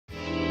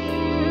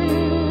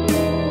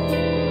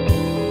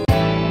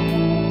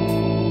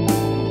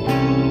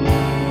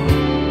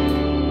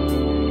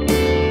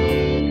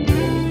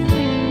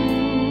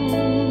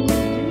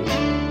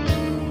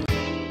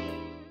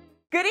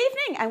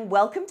and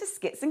welcome to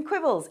Skits and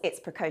Quibbles. It's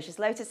Precocious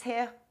Lotus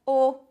here,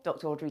 or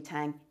Dr Audrey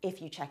Tang,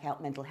 if you check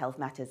out Mental Health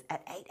Matters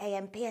at 8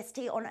 AM PST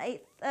on a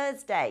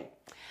Thursday.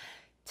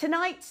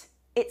 Tonight,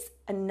 it's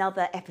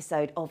another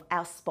episode of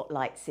our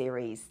Spotlight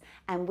series,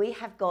 and we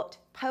have got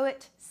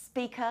poet,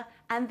 speaker,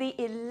 and the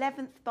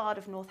 11th Bard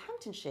of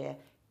Northamptonshire,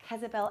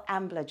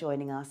 Kezzabelle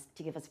joining us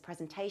to give us a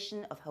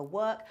presentation of her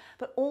work,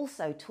 but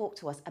also talk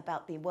to us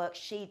about the work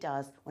she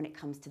does when it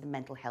comes to the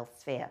mental health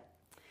sphere.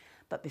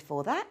 But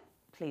before that,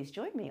 please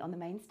join me on the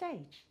main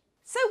stage.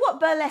 So what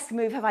burlesque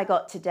move have I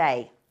got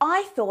today?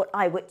 I thought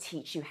I would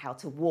teach you how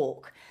to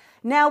walk.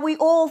 Now, we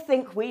all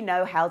think we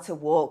know how to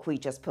walk. We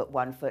just put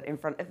one foot in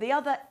front of the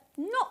other.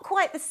 Not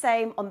quite the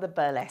same on the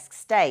burlesque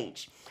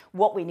stage.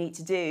 What we need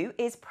to do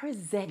is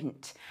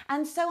present.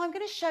 And so I'm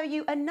going to show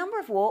you a number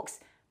of walks,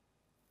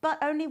 but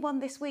only one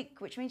this week,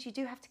 which means you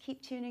do have to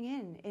keep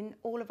tuning in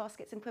all of our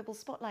Skits and Quibbles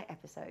Spotlight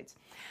episodes.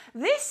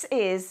 This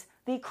is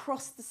the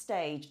cross the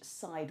stage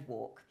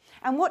sidewalk.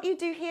 And what you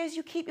do here is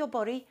you keep your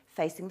body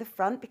facing the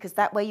front, because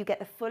that way you get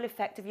the full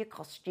effect of your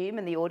costume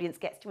and the audience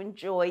gets to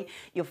enjoy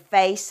your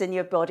face and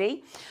your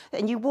body.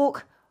 And you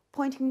walk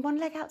pointing one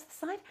leg out to the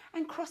side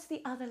and cross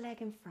the other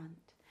leg in front.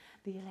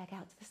 The leg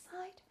out to the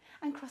side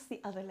and cross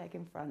the other leg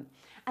in front.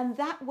 And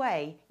that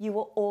way you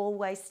are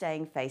always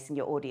staying facing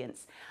your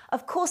audience.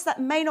 Of course,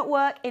 that may not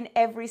work in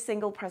every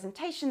single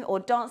presentation or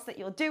dance that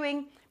you're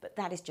doing, but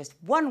that is just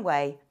one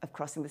way of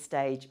crossing the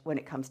stage when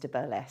it comes to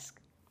burlesque.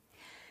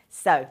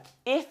 So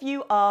if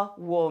you are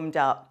warmed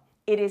up,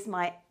 it is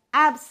my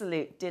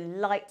absolute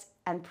delight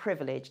and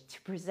privilege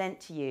to present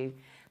to you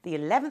the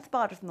 11th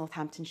Bard of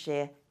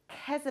Northamptonshire,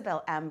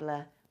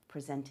 Kezzabelle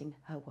presenting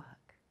her work.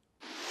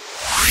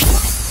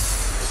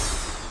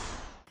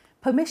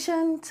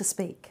 Permission to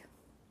speak.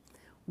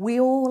 We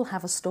all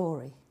have a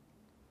story,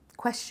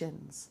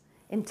 questions,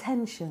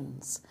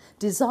 intentions,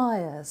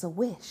 desires, a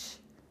wish,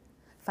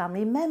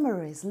 family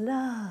memories,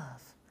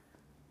 love,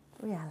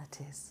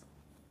 realities,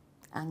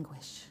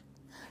 anguish,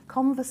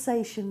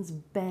 conversations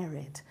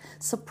buried,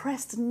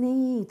 suppressed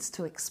needs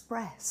to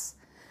express,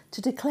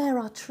 to declare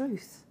our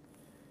truth,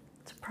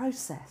 to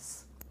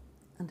process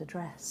and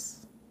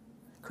address.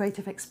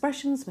 Creative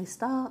expressions may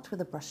start with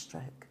a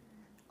brushstroke,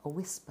 a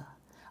whisper,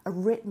 a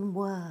written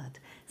word.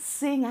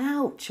 Sing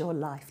out your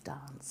life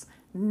dance.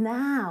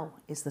 Now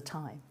is the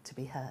time to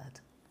be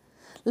heard.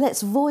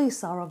 Let's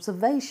voice our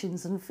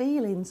observations and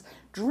feelings.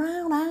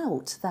 Drown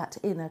out that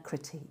inner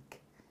critique.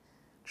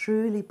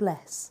 Truly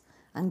bless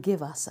and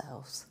give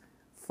ourselves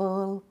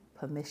full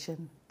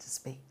permission to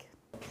speak.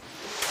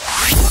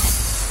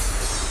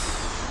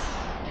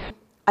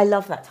 I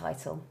love that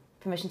title,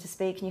 Permission to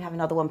Speak, and you have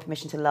another one,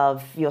 Permission to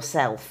Love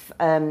Yourself.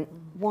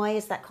 Why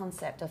is that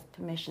concept of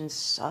permission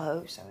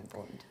so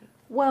important to you?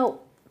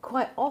 Well,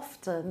 quite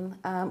often,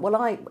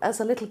 as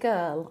a little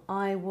girl,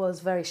 I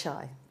was very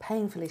shy,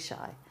 painfully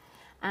shy.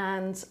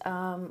 And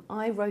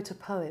I wrote a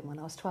poem when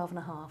I was 12 and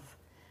a half,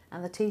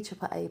 and the teacher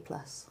put A+.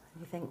 And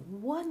you think,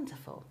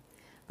 wonderful.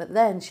 But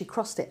then she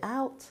crossed it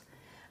out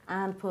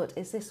and put,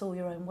 is this all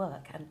your own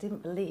work? And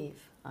didn't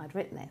believe I'd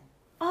written it.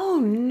 Oh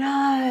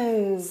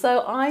no!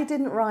 So I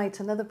didn't write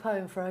another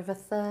poem for over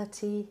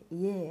 30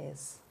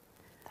 years.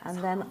 And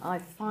then I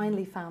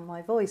finally found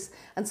my voice.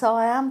 And so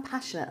I am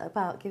passionate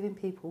about giving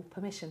people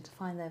permission to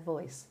find their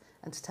voice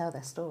and to tell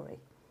their story.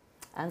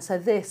 And so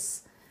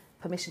this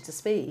permission to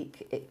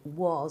speak, it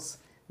was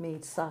me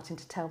starting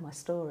to tell my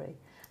story.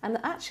 And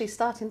actually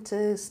starting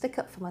to stick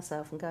up for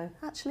myself and go,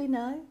 actually,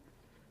 no.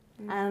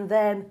 And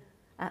then,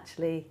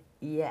 actually,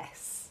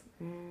 yes.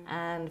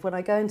 And when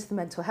I go into the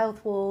mental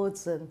health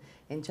wards and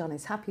in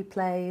Johnny's Happy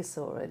Place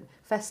or in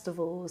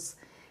festivals,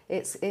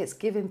 it's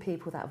giving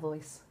people that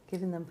voice,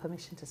 giving them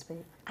permission to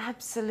speak.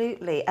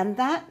 Absolutely. And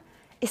that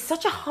is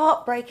such a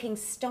heartbreaking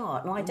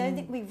start. And I don't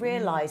think we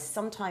realise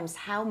sometimes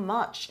how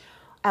much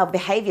our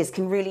behaviours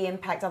can really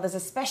impact others,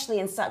 especially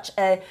in such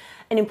an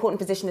important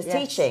position as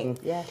teaching.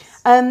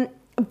 Yes.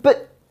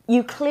 But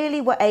you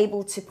clearly were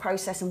able to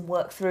process and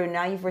work through.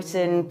 Now you've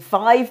written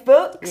 5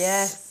 books.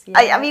 Yes.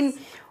 I mean,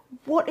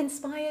 what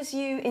inspires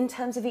you in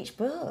terms of each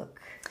book?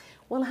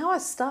 Well, how I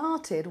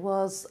started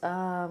was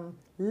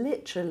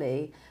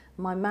literally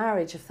my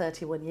marriage of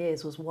 31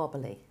 years was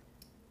wobbly.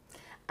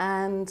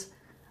 And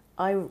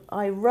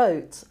I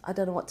wrote, I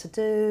don't know what to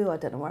do, I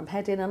don't know where I'm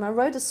heading, and I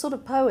wrote a sort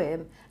of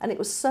poem, and it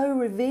was so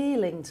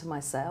revealing to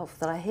myself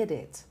that I hid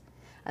it.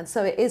 And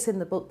so it is in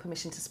the book,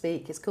 Permission to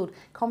Speak. It's called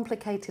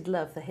Complicated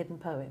Love, the Hidden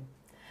Poem.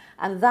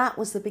 And that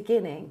was the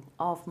beginning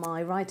of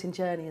my writing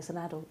journey as an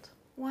adult.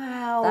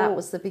 Wow. That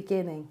was the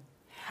beginning.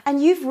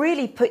 And you've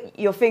really put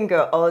your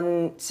finger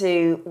on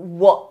to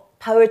what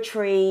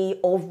poetry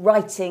or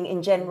writing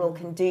in general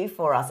can do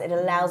for us. It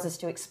allows us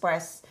to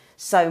express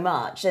so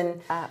much.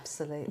 And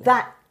absolutely.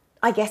 That,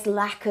 I guess,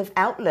 lack of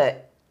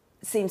outlet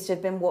seems to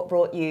have been what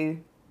brought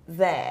you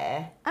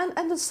there. And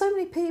there's so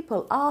many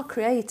people are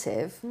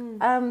creative,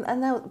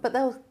 and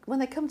they'll when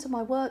they come to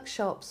my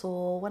workshops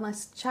or when I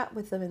chat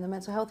with them in the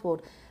mental health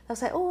ward, they'll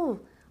say, oh,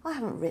 I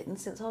haven't written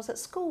since I was at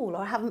school,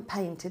 or I haven't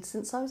painted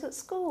since I was at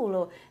school,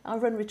 or I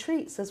run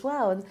retreats as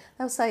well, and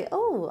they'll say,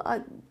 oh,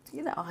 I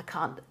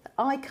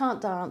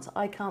can't dance,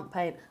 I can't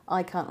paint,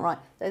 I can't write.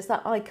 There's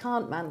that I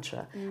can't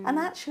mantra. And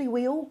actually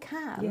we all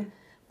can,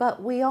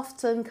 but we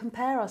often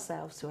compare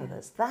ourselves to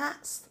others.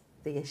 That's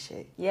the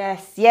issue.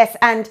 Yes, yes.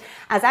 And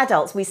as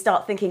adults, we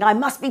start thinking, I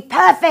must be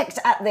perfect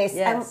at this.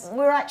 Yes. And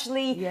we're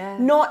actually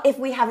not, if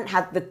we haven't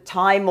had the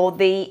time or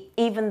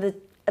even the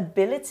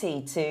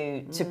ability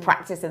to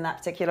practice in that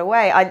particular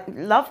way. I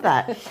love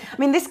that. I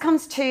mean, this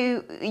comes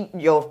to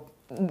your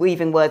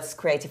Weaving Words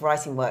creative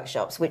writing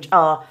workshops, which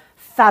are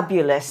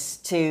fabulous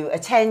to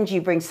attend.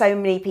 You bring so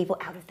many people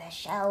out of their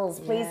shells.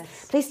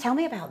 Please tell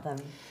me about them.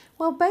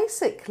 Well,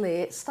 basically,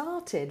 it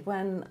started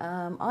when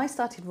I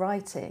started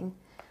writing,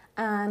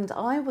 and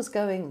I was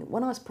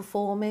when I was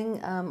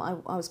performing, I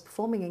was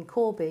performing in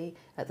Corby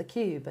at the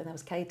Cube, and there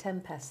was Kay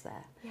Tempest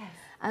there. Yes.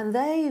 And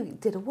they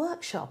did a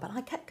workshop, and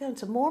I kept going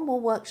to more and more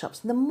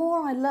workshops. And the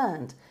more I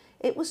learned,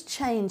 it was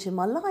changing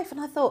my life.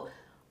 And I thought,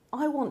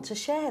 I want to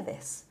share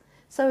this.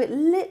 So it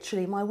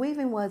literally, my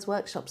Weaving Words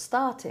workshop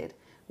started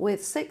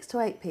with 6 to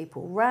 8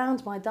 people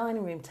round my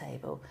dining room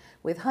table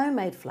with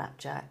homemade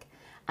flapjack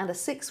and a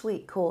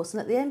 6-week course.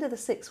 And at the end of the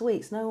 6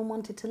 weeks, no one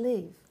wanted to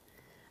leave.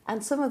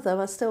 And some of them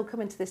are still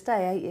coming to this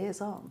day, 8 years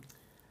on.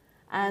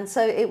 And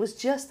so it was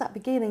just that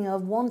beginning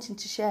of wanting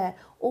to share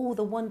all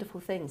the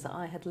wonderful things that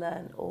I had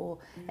learned or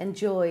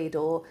enjoyed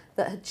or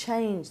that had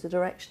changed the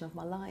direction of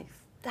my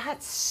life.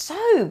 That's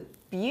so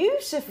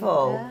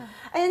beautiful.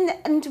 Yeah.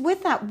 And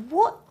with that,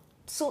 what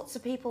sorts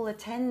of people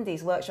attend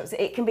these workshops?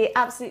 It can be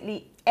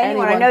absolutely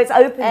anyone. I know it's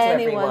open to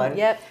everyone.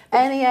 Yep,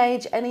 any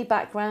age, any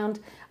background.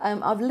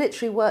 I've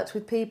literally worked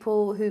with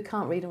people who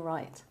can't read and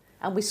write,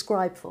 and we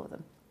scribe for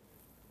them.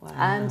 Wow.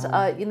 And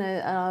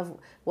I've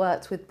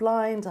worked with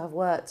blind. I've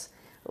worked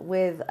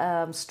with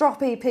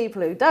stroppy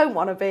people who don't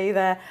want to be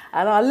there,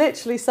 and I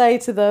literally say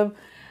to them,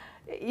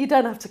 you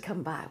don't have to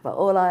come back, but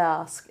all I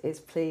ask is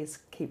please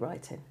keep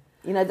writing.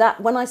 You know, that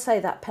when I say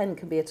that pen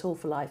can be a tool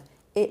for life,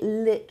 it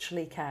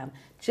literally can.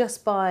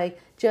 Just by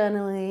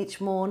journaling each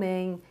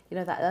morning, you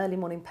know, that early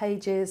morning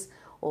pages,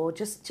 or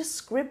just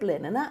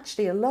scribbling. And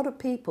actually a lot of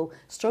people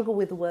struggle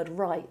with the word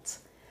write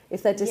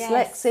if they're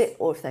dyslexic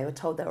or if they were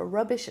told they were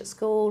rubbish at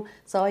school.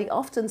 So I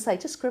often say,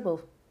 just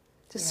scribble.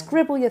 Just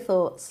scribble your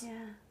thoughts. Yeah.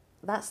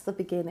 That's the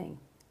beginning.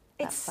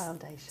 It's that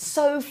foundation.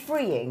 So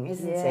freeing,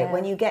 isn't it,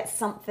 when you get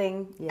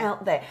something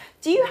out there.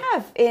 Do you Yeah.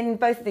 have, in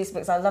both of these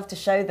books, I'd love to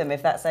show them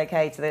if that's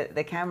okay to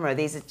the camera,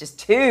 these are just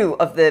two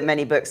of the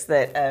many books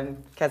that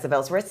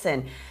Kezzabelle's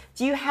written.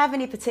 Do you have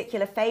any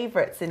particular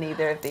favourites in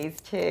either of these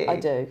two? I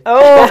do.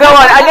 Oh, go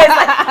on. I guess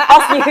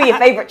ask me who your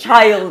favourite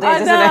child is, I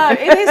know,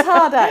 isn't it? it is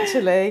hard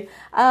actually.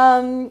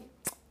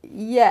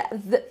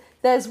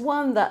 There's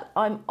one that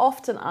I'm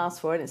often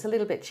asked for, and it's a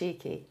little bit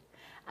cheeky,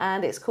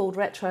 and it's called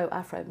Retro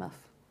Afro Muff.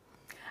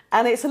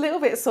 And it's a little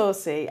bit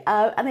saucy,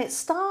 and it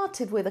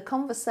started with a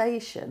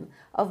conversation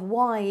of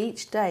why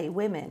each day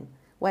women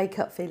wake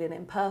up feeling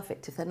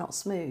imperfect if they're not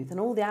smooth, and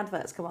all the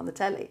adverts come on the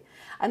telly.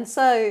 And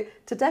so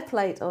to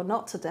depilate or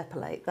not to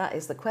depilate, that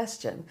is the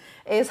question,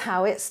 is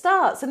how it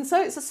starts. And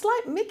so it's a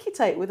slight Mickey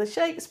take with a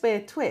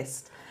Shakespeare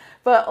twist,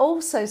 but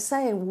also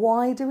saying,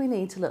 why do we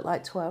need to look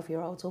like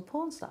 12-year-olds or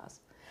porn stars?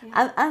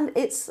 Yeah. And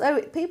it's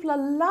so people are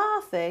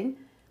laughing,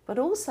 but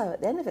also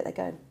at the end of it they're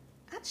going,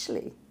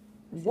 actually,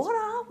 what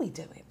are we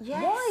doing?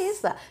 Yes. Why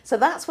is that? So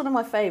that's one of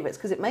my favourites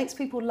because it makes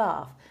people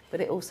laugh, but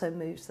it also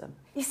moves them.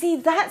 You see,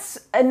 that's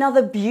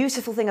another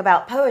beautiful thing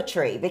about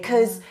poetry,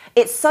 because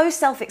it's so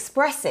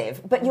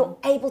self-expressive, but you're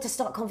able to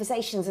start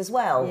conversations as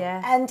well.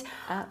 Yeah, and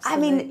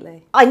absolutely. I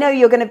mean, I know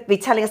you're going to be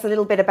telling us a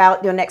little bit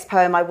about your next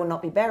poem, I Will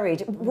Not Be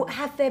Buried.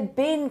 Have there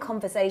been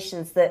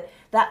conversations that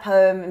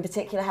poem in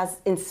particular has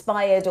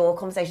inspired, or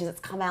conversations that's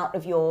come out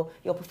of your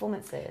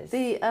performances?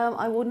 The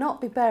I Will Not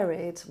Be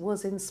Buried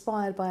was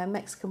inspired by a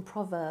Mexican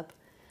proverb.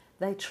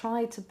 They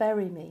tried to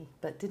bury me,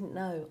 but didn't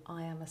know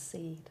I am a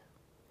seed.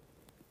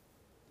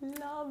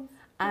 Love.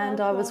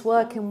 And I was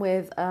working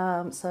with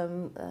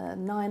some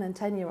 9 and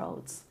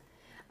 10-year-olds,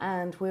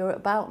 and we were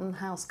at Boughton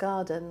House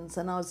Gardens,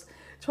 and I was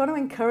trying to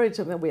encourage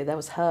them. There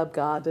was herb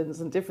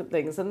gardens and different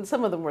things, and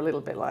some of them were a little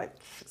bit like,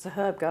 it's a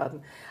herb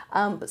garden.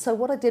 But so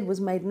what I did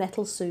was made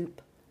nettle soup.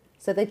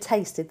 So they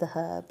tasted the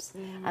herbs,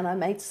 and I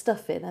made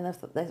stuffing, and I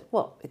thought,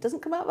 what? It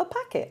doesn't come out of a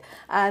packet.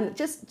 And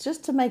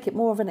just to make it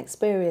more of an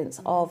experience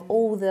of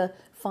all the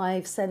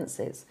 5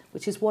 senses,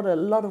 which is what a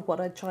lot of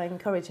what I try and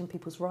encourage in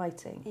people's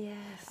writing. Yes.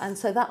 And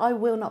so that I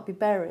Will Not Be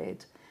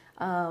Buried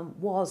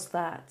was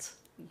that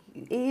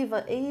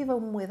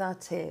even with our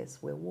tears,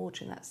 we're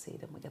watering that seed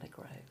and we're going to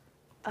grow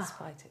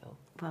despite it all.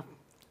 Well,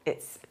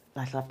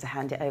 I'd love to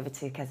hand it over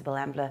to Kezzabelle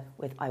Ambler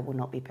with I Will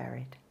Not Be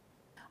Buried.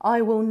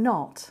 I will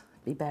not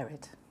be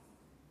buried.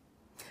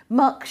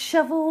 Muck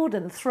shovelled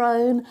and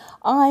thrown,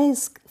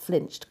 eyes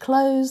flinched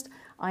closed,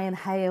 I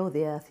inhale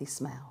the earthy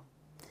smell.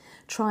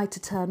 Try to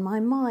turn my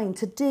mind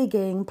to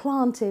digging,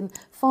 planting,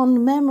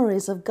 fond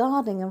memories of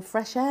gardening and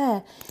fresh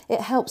air.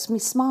 It helps me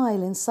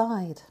smile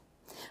inside.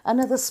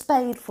 Another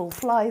spadeful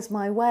flies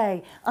my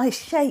way. I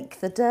shake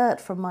the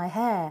dirt from my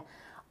hair.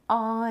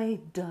 I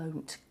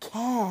don't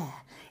care.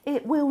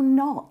 It will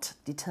not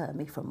deter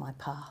me from my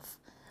path.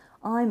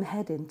 I'm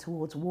heading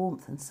towards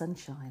warmth and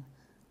sunshine.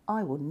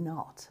 I will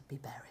not be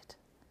buried.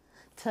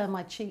 Turn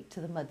my cheek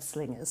to the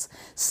mudslingers.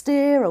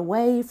 Steer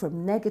away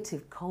from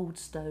negative cold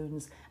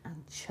stones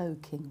and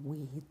choking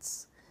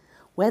weeds.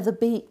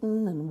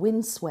 Weather-beaten and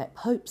windswept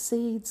hope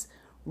seeds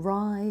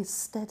rise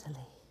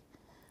steadily,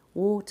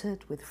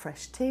 watered with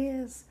fresh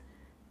tears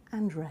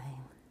and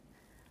rain.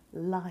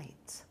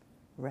 Light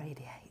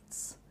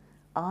radiates.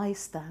 I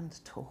stand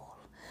tall,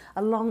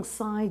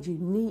 alongside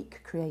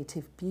unique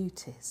creative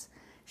beauties,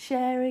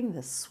 sharing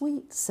the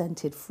sweet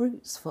scented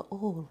fruits for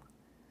all.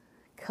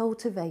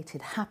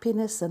 Cultivated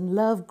happiness and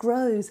love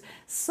grows,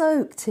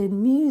 soaked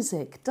in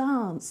music,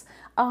 dance,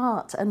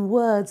 art and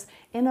words,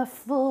 in a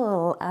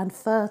full and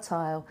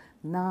fertile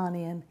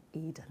Narnian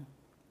Eden.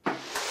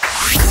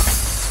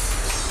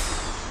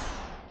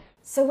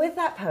 So with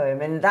that poem,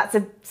 and that's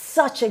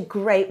such a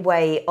great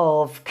way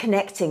of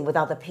connecting with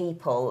other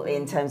people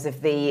in terms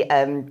of the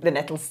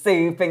nettle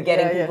soup and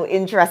getting people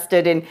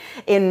interested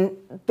in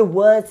the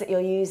words that you're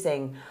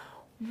using.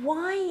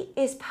 Why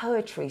is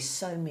poetry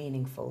so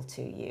meaningful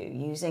to you,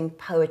 using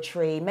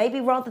poetry maybe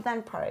rather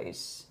than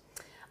prose?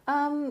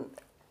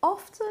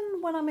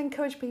 Often when I'm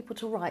encouraging people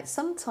to write,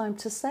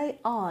 sometimes to say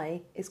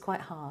I is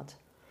quite hard.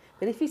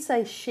 But if you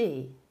say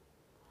she,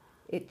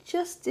 it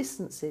just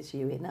distances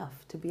you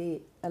enough to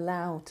be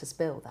allowed to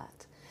spill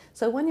that.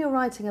 So when you're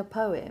writing a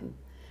poem,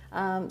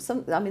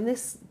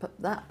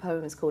 that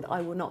poem is called I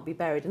Will Not Be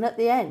Buried. And at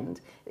the end,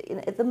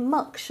 the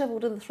muck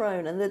shoveled to the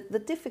throne and the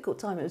difficult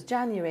time, it was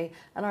January,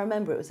 and I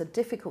remember it was a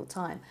difficult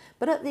time.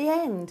 But at the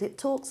end, it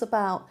talks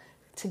about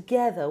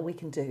together we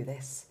can do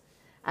this.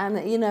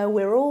 And, you know,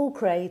 we're all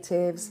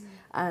creatives,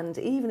 and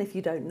even if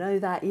you don't know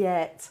that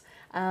yet,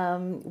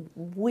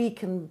 we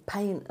can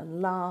paint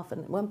and laugh.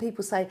 And when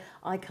people say,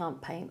 I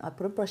can't paint, I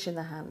put a brush in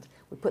their hand,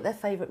 we put their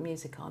favourite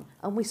music on,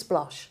 and we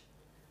splosh.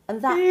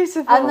 And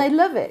Beautiful. And they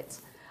love it.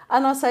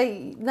 And I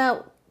say,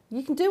 now,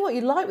 you can do what you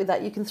like with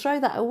that. You can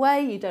throw that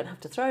away. You don't have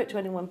to throw it to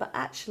anyone. But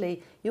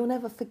actually, you'll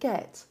never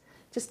forget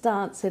just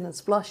dancing and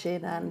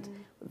splashing and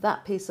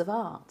that piece of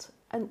art.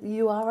 And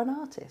you are an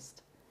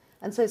artist.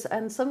 And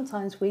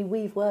sometimes we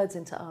weave words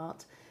into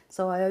art.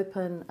 So I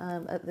open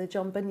at the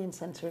John Bunyan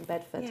Centre in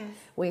Bedford.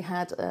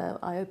 Yes.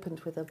 I opened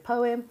with a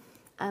poem.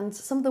 And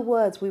some of the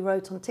words we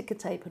wrote on ticker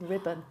tape and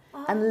ribbon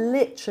and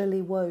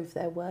literally wove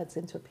their words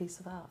into a piece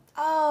of art.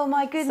 Oh,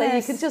 my goodness. So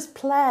you can just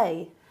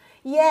play.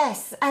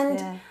 Yes,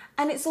 and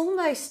it's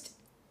almost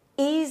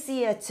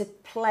easier to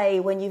play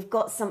when you've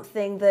got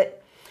something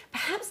that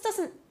perhaps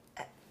doesn't,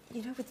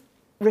 with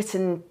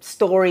written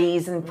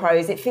stories and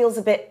prose, it feels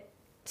a bit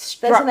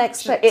There's an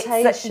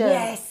expectation.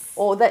 Yes.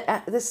 Or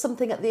there's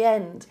something at the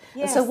end.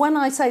 Yes. And so when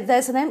I say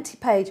there's an empty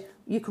page,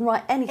 you can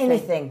write anything.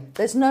 Anything.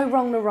 There's no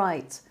wrong to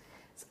write.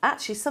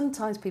 Actually,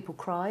 sometimes people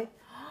cry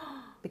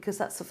because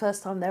that's the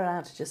first time they're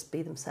allowed to just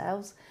be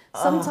themselves.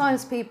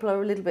 Sometimes people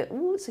are a little bit,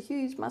 oh, it's a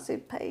huge,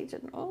 massive page,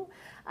 and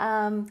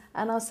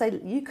I'll say,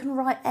 you can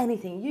write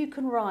anything. You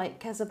can write,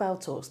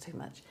 Kezzabelle talks too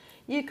much.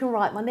 You can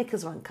write, my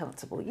knickers are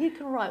uncomfortable. You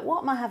can write,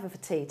 what am I having for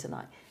tea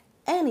tonight?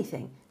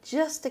 Anything,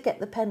 just to get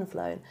the pen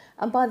flowing.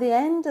 And by the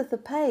end of the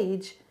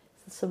page,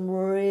 some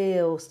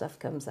real stuff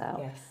comes out.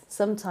 Yes.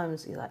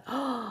 Sometimes you're like,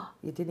 oh,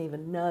 you didn't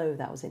even know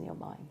that was in your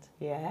mind.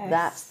 Yes.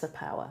 That's the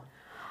power.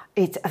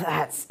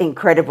 That's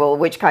incredible,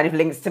 which kind of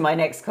links to my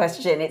next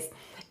question.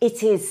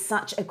 It is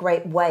such a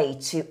great way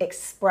to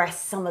express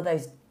some of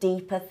those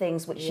deeper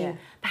things which you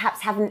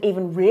perhaps haven't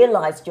even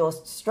realised you're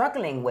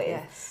struggling with.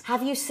 Yes.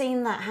 Have you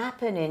seen that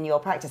happen in your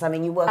practice? I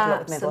mean, you work a lot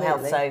with mental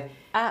health, so...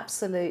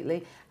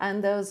 Absolutely.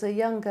 And there was a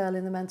young girl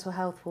in the mental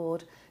health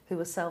ward who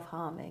was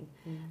self-harming,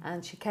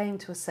 and she came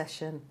to a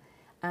session,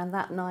 and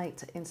that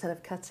night, instead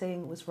of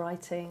cutting, was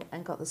writing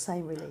and got the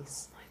same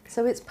release.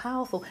 So it's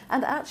powerful.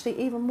 And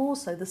actually, even more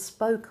so, the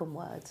spoken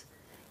word.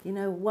 You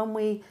know,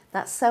 when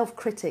that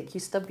self-critic, you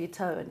stub your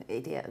toe, an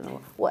idiot,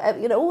 or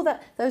whatever, all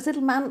that, those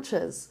little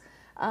mantras,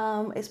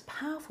 it's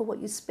powerful what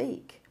you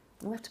speak.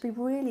 We have to be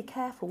really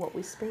careful what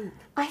we speak.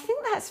 I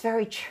think that's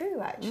very true,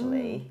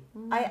 actually.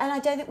 And I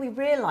don't think we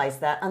realise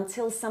that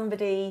until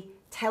somebody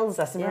tells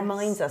us and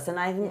reminds us. And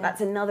I think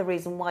that's another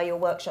reason why your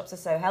workshops are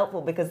so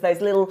helpful, because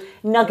those little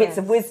nuggets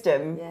of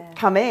wisdom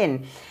come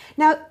in.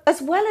 Now,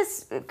 as well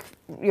as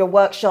your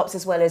workshops,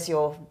 as well as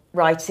your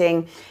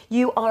writing,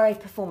 you are a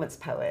performance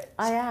poet.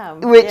 I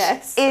am. Which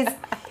is,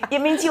 it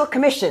means you're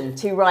commissioned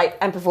to write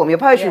and perform your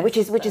poetry, which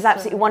is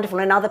absolutely wonderful.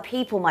 And other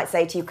people might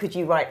say to you, could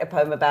you write a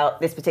poem about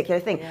this particular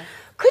thing? Yeah.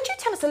 Could you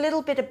tell us a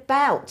little bit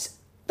about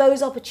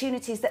those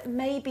opportunities that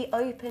may be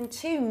open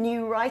to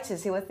new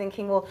writers who are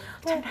thinking, well,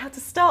 I don't know how to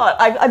start.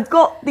 I've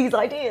got these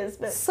ideas.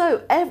 But...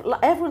 So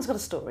everyone's got a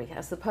story,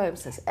 as the poem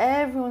says.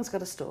 Everyone's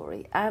got a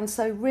story. And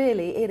so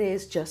really it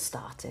is just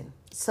starting.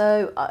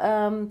 So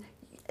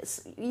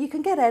you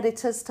can get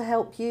editors to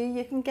help you,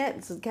 you can get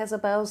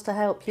Kezzabelles to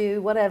help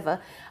you, whatever.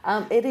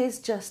 It is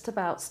just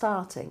about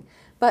starting.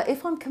 But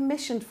if I'm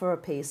commissioned for a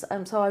piece,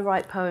 and so I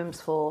write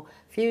poems for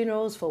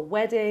funerals, for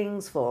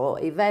weddings,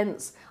 for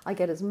events, I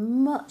get as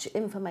much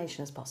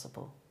information as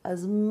possible,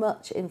 as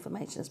much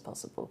information as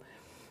possible.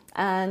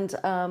 And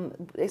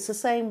it's the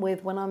same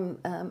with when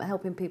I'm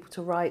helping people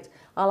to write.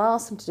 I'll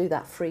ask them to do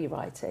that free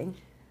writing.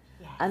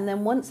 Yes. And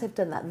then once they've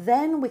done that,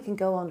 then we can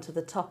go on to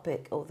the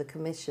topic or the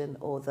commission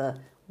or the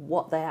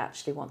what they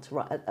actually want to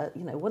write.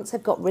 You know, once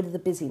they've got rid of the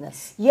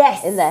busyness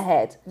in their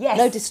head,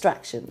 no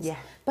distractions. Yeah.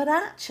 But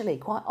actually,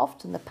 quite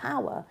often the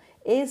power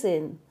is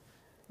in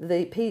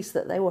the piece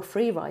that they were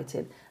free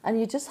writing, and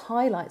you just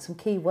highlight some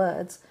key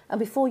words, and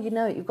before you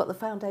know it, you've got the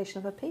foundation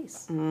of a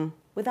piece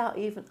without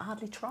even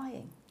hardly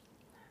trying.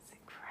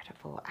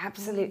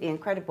 Absolutely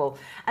incredible.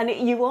 And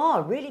you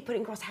are really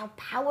putting across how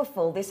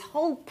powerful this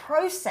whole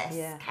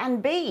process can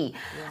be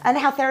and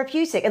how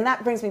therapeutic. And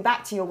that brings me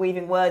back to your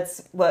Weaving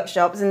Words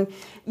workshops. And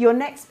your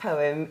next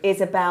poem is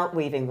about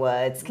weaving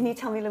words. Can you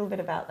tell me a little bit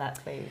about that,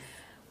 please?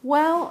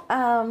 Well,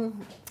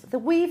 the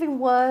Weaving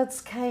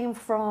Words came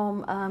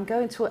from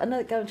going to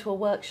a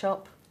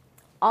workshop.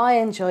 I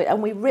enjoyed it,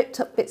 and we ripped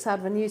up bits out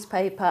of a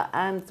newspaper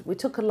and we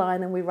took a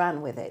line and we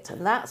ran with it,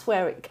 and that's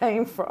where it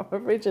came from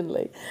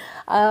originally.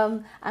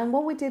 And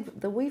what we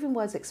did, the Weaving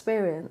Words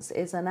experience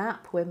is an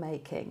app we're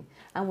making,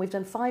 and we've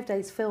done 5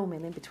 days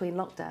filming in between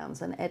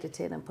lockdowns and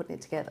editing and putting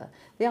it together.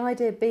 The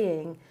idea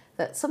being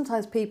that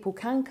sometimes people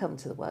can come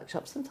to the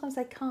workshop, sometimes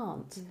they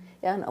can't.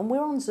 And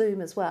we're on Zoom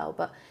as well.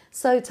 But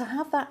so to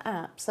have that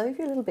app, so if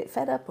you're a little bit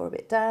fed up or a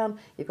bit down,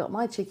 you've got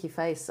my cheeky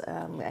face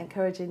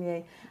encouraging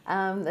you.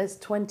 There's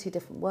 20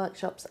 different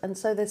workshops, and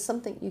so there's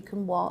something you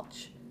can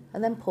watch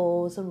and then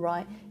pause and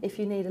write if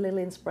you need a little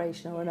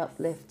inspiration or an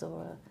uplift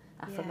or an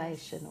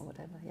affirmation or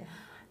whatever.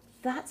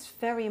 That's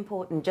very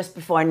important. Just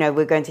before I know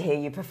we're going to hear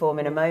you perform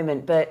in a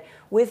moment, but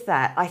with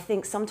that, I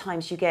think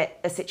sometimes you get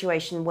a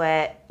situation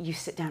where you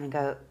sit down and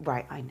go,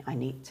 right, I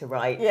need to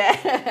write,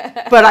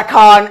 but I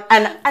can't.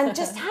 And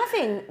just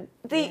having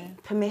the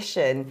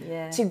permission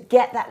to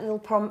get that little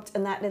prompt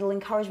and that little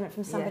encouragement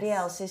from somebody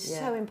else is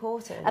so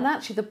important. And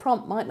actually the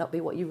prompt might not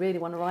be what you really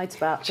want to write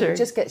about, but it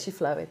just gets you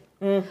flowing.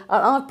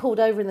 I've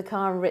pulled over in the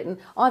car and written,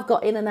 I've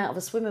got in and out of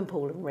a swimming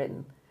pool and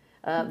written.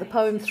 The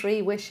poem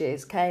 3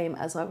 Wishes came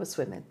as I was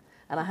swimming.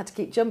 And I had to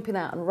keep jumping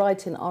out and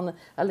writing on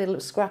a little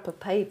scrap of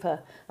paper.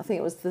 I think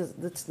it was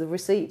the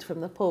receipt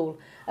from the pool,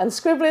 and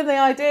scribbling the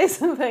ideas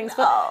and things.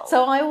 But,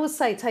 so I always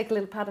say, take a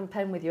little pad and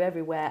pen with you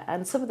everywhere.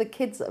 And some of the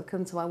kids that have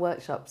come to my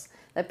workshops,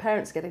 their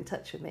parents get in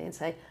touch with me and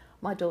say,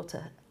 my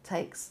daughter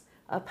takes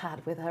a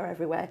pad with her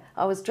everywhere.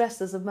 I was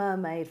dressed as a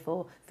mermaid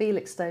for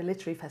Felixstowe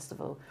Literary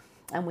Festival,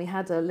 and we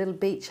had a little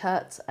beach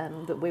hut,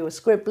 and we were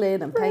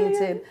scribbling and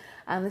painting.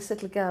 And this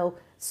little girl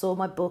saw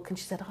my book and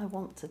she said, I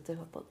want to do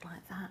a book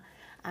like that.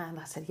 And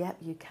I said, yep,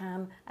 you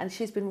can. And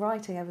she's been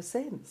writing ever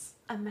since.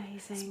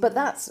 Amazing. But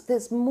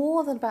there's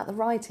more than about the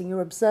writing.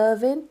 You're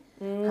observing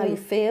how you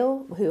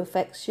feel, who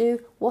affects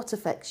you, what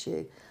affects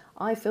you.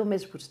 I feel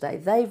miserable today.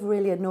 They've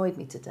really annoyed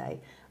me today.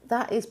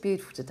 That is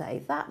beautiful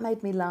today. That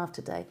made me laugh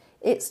today.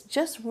 It's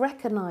just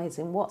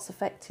recognising what's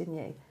affecting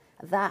you.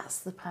 That's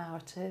the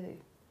power too.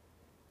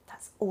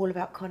 That's all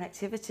about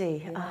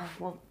connectivity.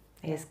 Well,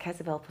 here's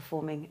Kezzabelle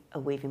performing a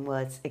Weaving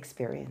Words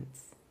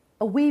experience.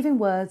 A Weaving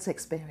Words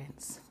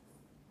experience.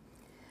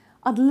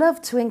 I'd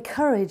love to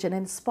encourage and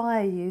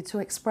inspire you to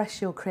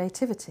express your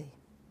creativity.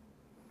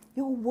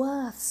 You're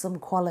worth some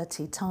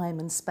quality time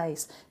and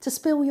space to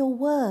spill your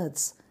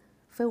words.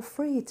 Feel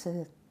free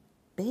to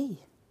be.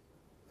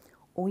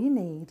 All you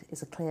need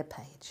is a clear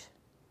page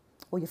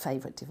or your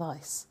favourite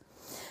device.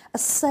 A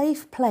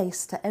safe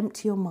place to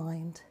empty your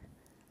mind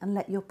and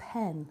let your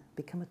pen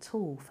become a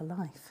tool for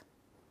life.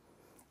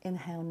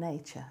 Inhale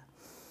nature.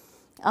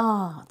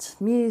 Art,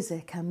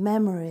 music and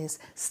memories.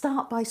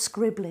 Start by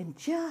scribbling.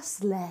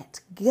 Just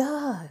let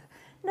go.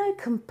 No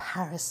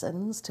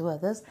comparisons to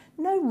others.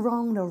 No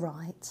wrong or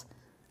right.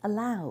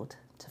 Allowed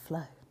to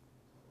flow.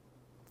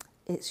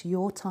 It's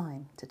your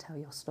time to tell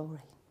your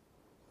story.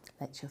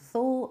 Let your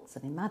thoughts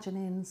and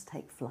imaginings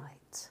take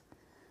flight.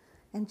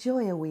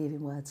 Enjoy a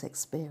Weaving Words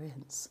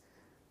experience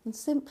and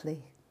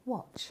simply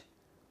watch,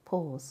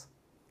 pause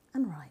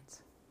and write.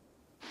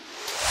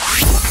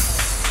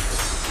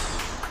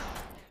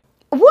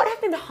 What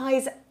have been the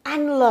highs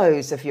and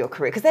lows of your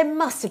career? Because there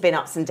must have been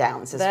ups and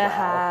downs as well. There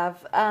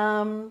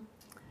have.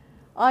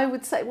 I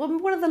would say, well,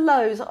 one of the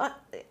lows, I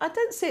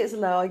don't see it as a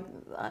low,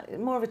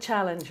 more of a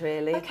challenge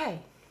really. Okay.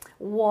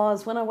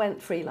 Was when I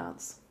went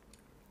freelance.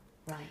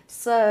 Right.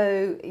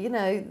 So, you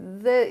know,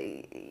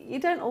 you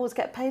don't always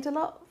get paid a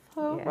lot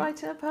for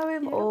writing a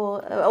poem,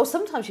 or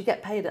sometimes you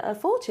get paid a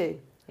fortune.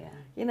 Yeah.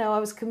 You know, I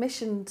was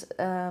commissioned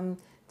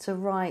to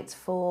write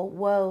for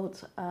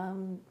World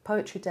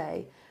Poetry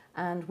Day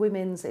and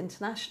Women's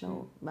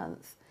International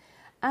Month,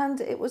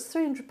 and it was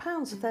 £300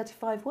 for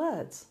 35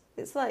 words.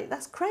 It's like,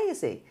 that's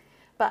crazy.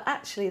 But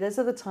actually, there's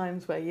other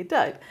times where you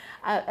don't.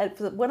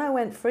 When I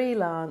went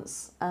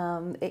freelance,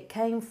 it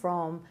came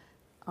from,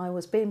 I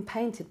was being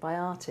painted by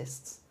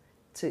artists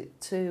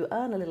to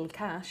earn a little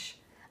cash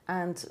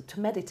and to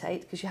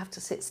meditate, because you have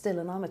to sit still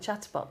and I'm a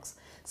chatterbox.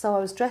 So I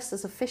was dressed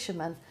as a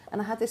fisherman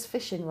and I had this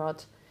fishing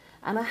rod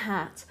and a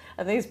hat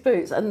and these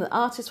boots, and the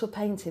artists were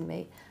painting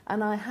me,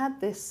 and I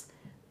had this,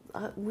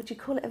 would you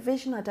call it a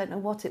vision? I don't know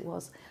what it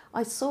was.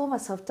 I saw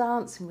myself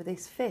dancing with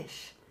these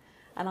fish,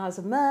 and I was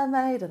a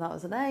mermaid and I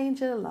was an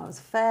angel and I was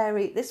a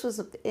fairy. This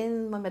was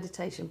in my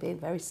meditation, being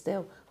very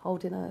still,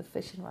 holding a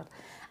fishing rod.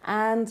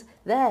 And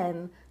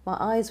then my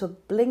eyes were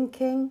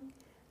blinking,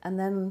 and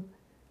then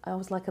I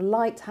was like a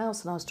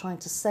lighthouse and I was trying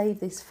to save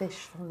these fish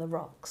from the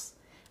rocks.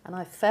 And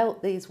I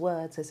felt these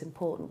words as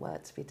important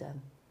work to be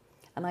done.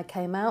 And I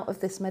came out of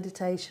this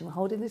meditation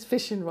holding this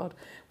fishing rod,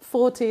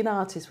 14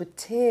 artists with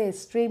tears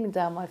streaming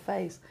down my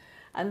face.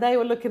 And they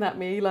were looking at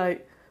me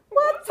like,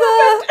 what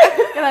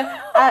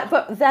the?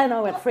 But then I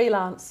went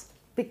freelance,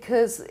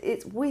 because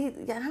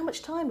how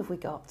much time have we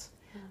got?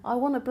 I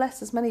want to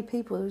bless as many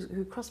people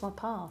who cross my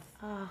path.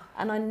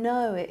 And I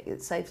know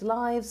it saves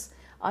lives.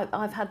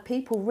 I've had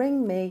people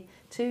ring me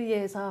 2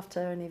 years after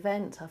an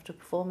event, after a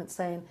performance,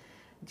 saying,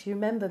 do you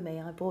remember me?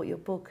 I bought your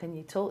book and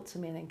you talked to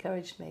me and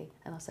encouraged me.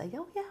 And I say,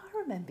 oh yeah, I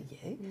remember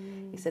you.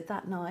 He said,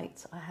 that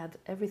night I had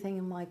everything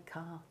in my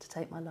car to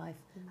take my life.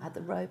 I had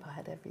the rope, I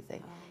had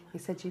everything. He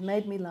said, you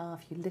made me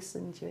laugh, you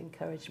listened, you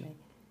encouraged me.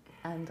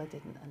 And I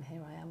didn't, and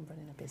here I am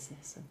running a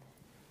business.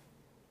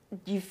 And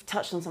you've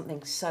touched on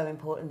something so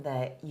important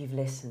there. You've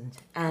listened.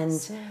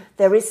 And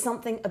there is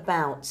something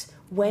about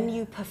when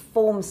you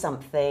perform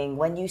something,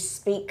 when you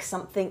speak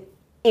something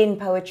in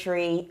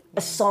poetry,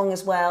 a song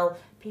as well,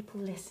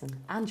 people listen.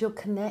 And you're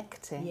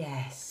connecting.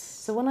 Yes.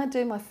 So when I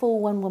do my full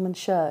one-woman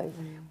show,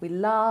 we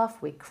laugh,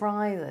 we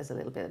cry, there's a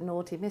little bit of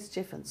naughty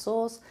mischief and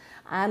sauce,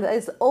 and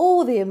there's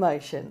all the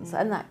emotions,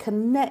 and that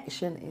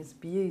connection is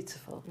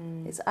beautiful.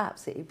 It's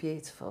absolutely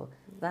beautiful.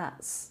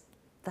 That's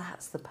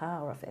the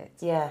power of it.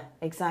 Yeah,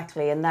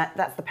 exactly. And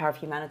that's the power of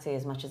humanity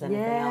as much as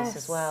anything else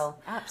as well.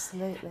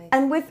 Absolutely.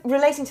 And with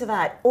relating to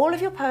that, all of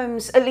your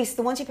poems, at least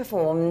the ones you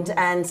performed,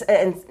 and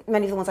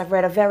many of the ones I've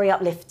read, are very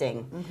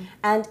uplifting.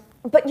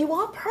 But you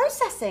are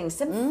processing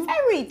some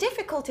very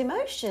difficult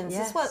emotions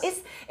as well.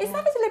 Is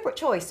that a deliberate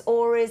choice,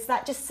 or is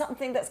that just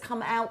something that's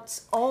come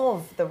out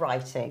of the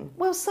writing?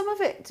 Well, some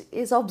of it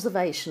is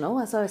observational,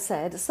 as I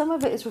said. Some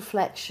of it is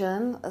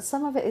reflection.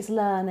 Some of it is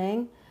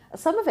learning.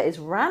 Some of it is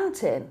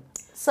ranting.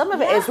 Some of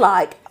it is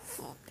like,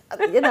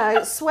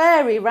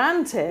 sweary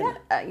ranting,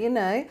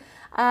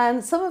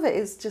 and some of it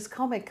is just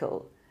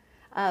comical.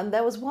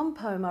 There was one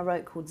poem I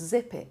wrote called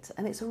Zip It,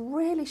 and it's a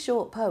really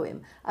short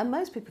poem, and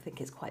most people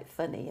think it's quite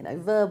funny,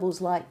 verbals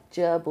like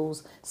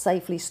gerbils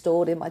safely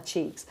stored in my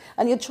cheeks,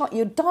 and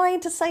you're dying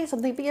to say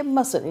something but you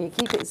mustn't, and you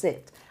keep it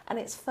zipped, and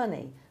it's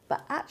funny.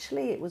 But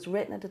actually it was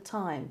written at a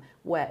time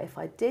where if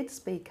I did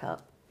speak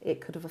up, it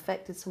could have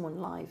affected someone's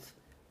life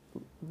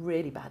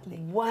really badly.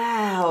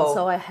 Wow. And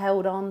so I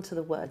held on to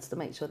the words to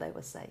make sure they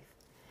were safe.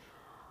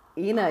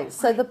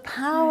 So the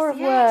power of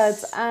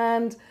words,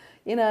 and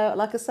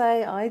like I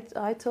say,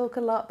 I talk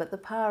a lot, but the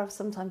power of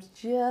sometimes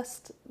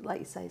just, like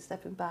you say,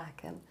 stepping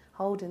back and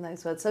holding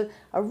those words. So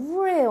a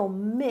real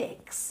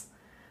mix.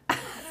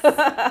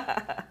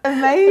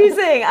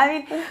 Amazing.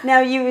 I mean,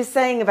 now you were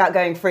saying about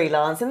going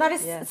freelance, and that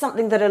is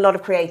something that a lot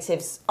of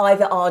creatives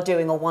either are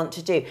doing or want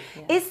to do.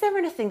 Is there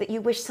anything that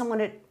you wish someone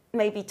had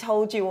maybe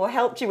told you or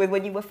helped you with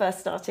when you were first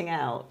starting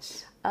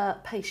out?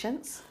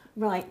 Patience.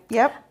 Right.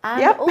 Yep.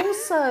 And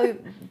also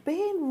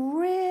being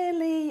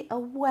really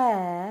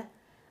aware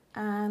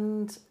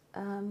and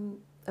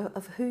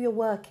of who you're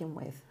working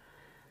with.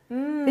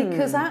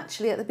 Because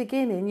actually at the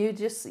beginning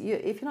if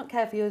you're not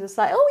careful, you're just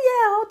like, oh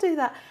yeah, I'll do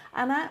that.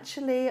 And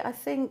actually I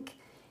think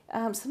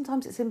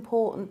sometimes it's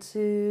important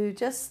to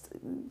just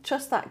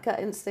trust that gut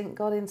instinct,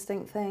 God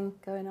instinct thing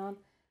going on.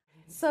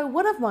 So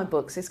one of my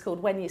books is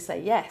called When You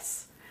Say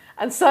Yes.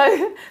 And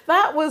so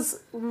that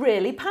was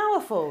really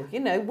powerful.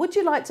 Would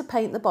you like to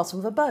paint the bottom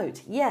of a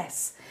boat?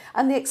 Yes.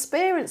 And the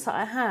experience that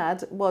I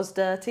had was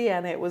dirty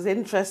and it was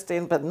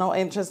interesting, but not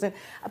interesting.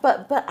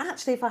 But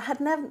actually, if I had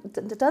never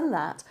done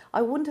that,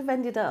 I wouldn't have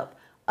ended up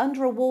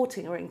under a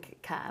watering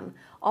can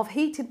of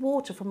heated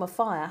water from a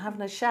fire,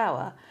 having a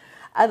shower.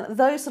 And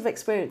those sort of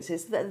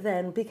experiences that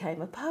then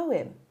became a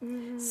poem.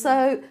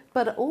 So,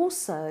 but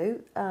also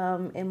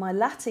in my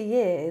latter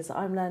years,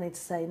 I'm learning to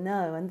say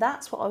no. And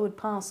that's what I would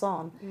pass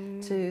on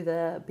to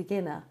the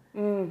beginner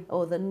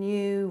or the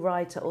new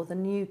writer or the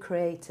new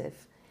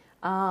creative.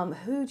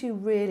 Who do you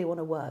really want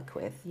to work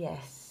with?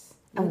 Yes.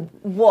 And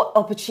what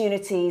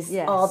opportunities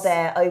are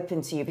there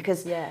open to you?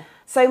 Because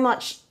so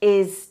much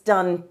is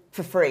done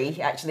for free,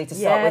 actually, to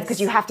start with, because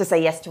you have to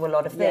say yes to a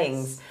lot of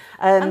things.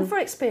 And for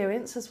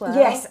experience as well.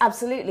 Yes,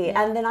 absolutely.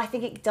 And then I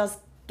think it does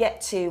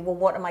get to, well,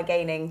 what am I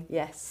gaining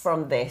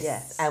from this?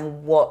 Yes.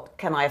 And what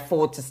can I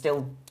afford to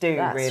still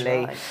do,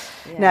 really? Right.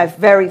 Yeah. No,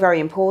 very, very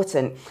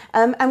important.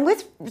 And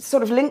with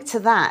sort of linked to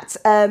that,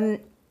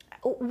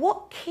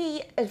 what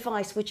key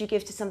advice would you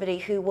give to somebody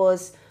who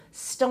was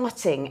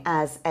starting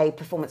as a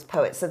performance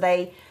poet? So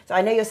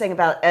I know you're saying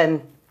about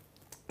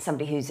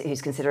somebody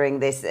who's considering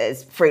this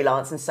as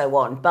freelance and so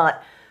on,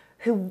 but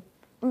who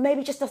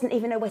maybe just doesn't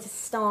even know where to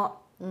start,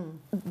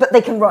 but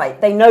they can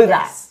write. They know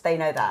that. They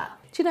know that.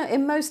 Do you know,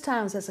 in most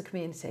towns there's a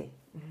community,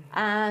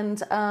 and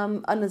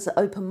there's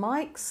open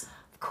mics.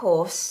 Of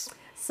course.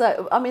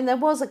 So, I mean, there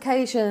was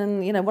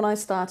occasion, you know, when I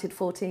started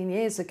 14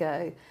 years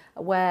ago,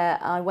 where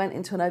I went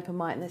into an open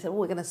mic and they said, well,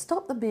 we're going to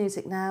stop the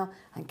music now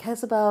and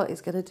Kezzabelle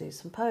is going to do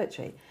some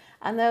poetry.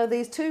 And there were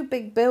these two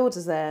big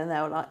builders there and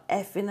they were like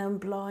effing and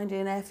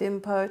blinding,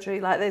 effing poetry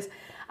like this.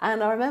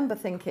 And I remember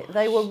thinking,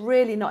 they were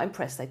really not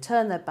impressed. They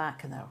turned their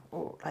back and they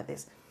were like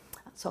this.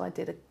 So I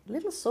did a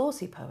little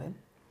saucy poem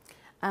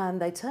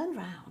and they turned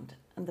round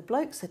and the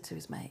bloke said to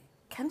his mate,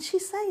 can she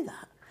say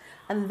that?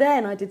 And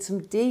then I did some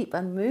deep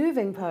and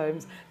moving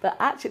poems. But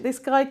actually this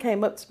guy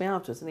came up to me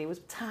afterwards and he was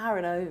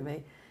towering over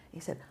me. He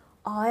said,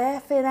 I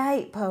effing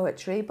hate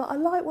poetry, but I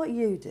like what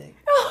you do.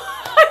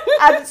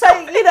 And so,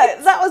 you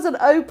know, that was an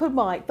open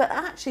mic. But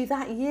actually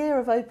that year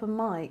of open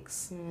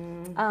mics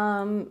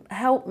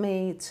helped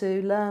me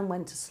to learn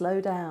when to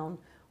slow down,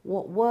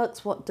 what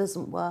works, what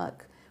doesn't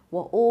work,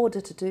 what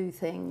order to do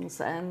things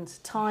and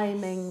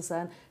timings,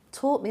 and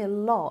taught me a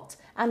lot,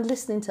 and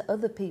listening to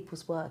other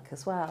people's work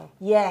as well.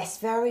 Yes,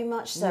 very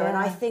much so. Yeah, and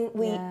I think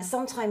we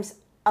sometimes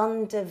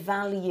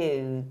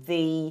undervalue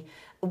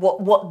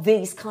what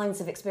these kinds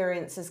of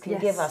experiences can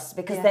give us,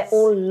 because they're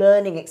all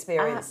learning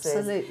experiences.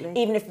 Absolutely.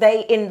 Even if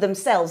they in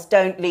themselves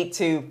don't lead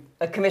to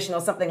a commission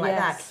or something like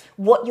that,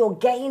 what you're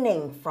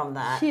gaining from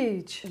that.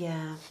 Huge.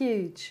 Yeah.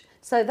 Huge.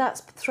 So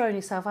that's throwing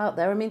yourself out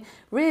there. I mean,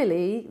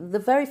 really, the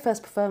very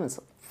first performance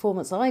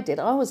I did,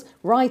 I was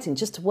writing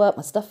just to work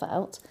my stuff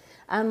out.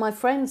 And my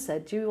friend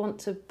said, do you want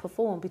to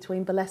perform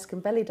between burlesque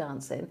and belly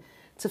dancing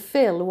to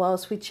fill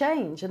whilst we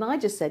change? And I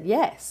just said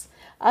yes.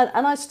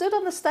 And I stood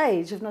on the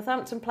stage of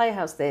Northampton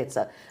Playhouse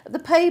Theatre. The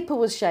paper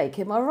was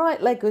shaking, my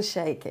right leg was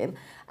shaking.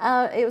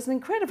 It was an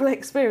incredible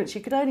experience.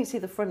 You could only see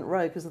the front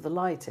row because of the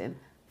lighting.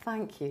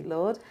 Thank you,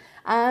 Lord.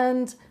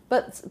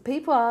 But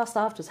people asked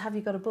afterwards, have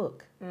you got a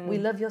book? We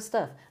love your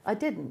stuff. I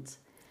didn't.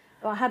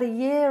 I had a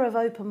year of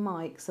open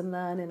mics and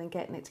learning and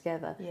getting it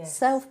together. Yes.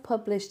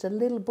 Self-published a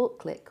little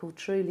booklet called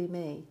Truly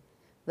Me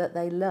that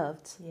they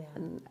loved,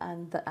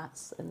 and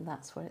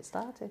that's where it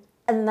started.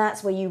 And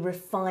that's where you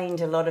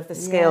refined a lot of the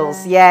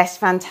skills. Yes,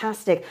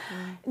 fantastic.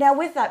 Now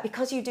with that,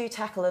 because you do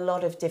tackle a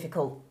lot of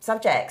difficult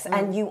subjects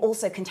and you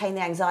also contain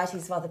the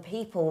anxieties of other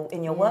people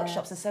in your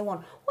workshops and so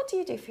on, what do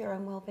you do for your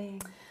own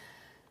well-being?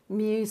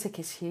 Music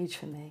is huge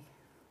for me.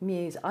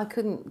 I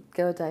couldn't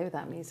go a day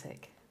without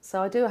music. So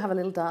I do have a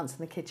little dance in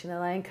the kitchen,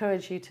 and I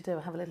encourage you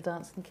to have a little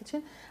dance in the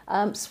kitchen.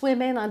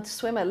 Swimming, I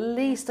swim at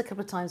least a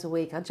couple of times a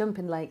week. I jump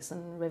in lakes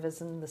and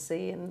rivers and the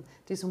sea and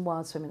do some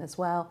wild swimming as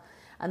well.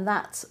 And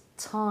that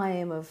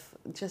time of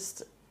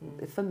just,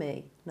 for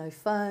me, no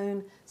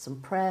phone, some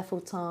prayerful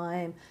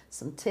time,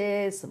 some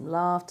tears, some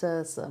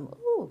laughter, some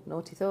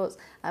naughty thoughts,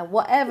 and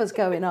whatever's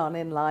going on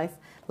in life,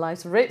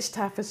 life's rich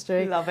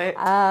tapestry. Love it.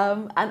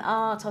 And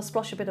art, I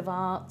splosh a bit of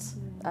art.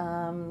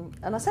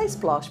 And I say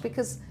splosh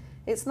because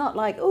it's not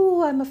like,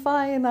 oh, I'm a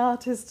fine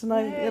artist and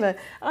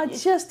I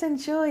just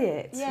enjoy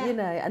it,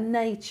 and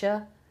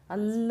nature. I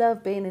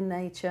love being in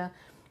nature.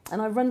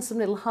 And I run some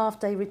little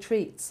half-day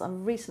retreats.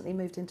 I've recently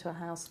moved into a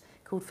house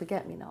called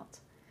Forget-Me-Not.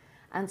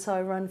 And so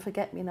I run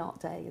Forget-Me-Not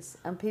days,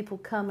 and people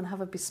come and have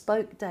a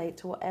bespoke day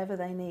to whatever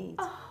they need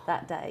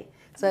that day.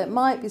 So it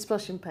might be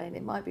sploshing paint,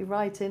 it might be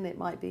writing, it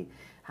might be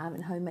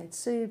having homemade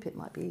soup, it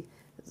might be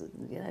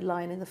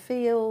lying in the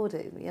field,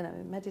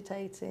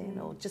 meditating,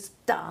 or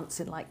just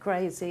dancing like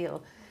crazy,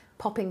 or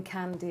popping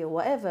candy, or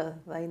whatever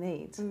they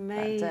need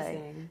that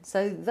day.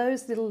 So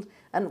those little,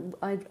 and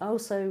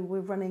we're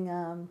running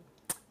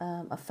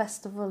a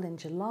festival in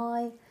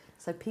July,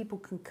 so people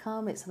can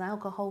come. It's an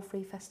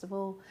alcohol-free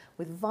festival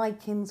with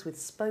Vikings, with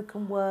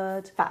spoken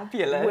word,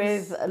 fabulous,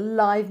 with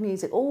live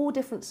music, all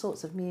different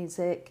sorts of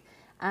music.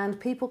 And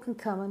people can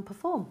come and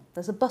perform.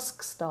 There's a bus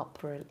stop.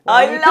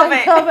 I love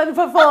it. Come and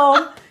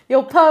perform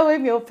your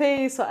poem, your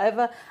piece,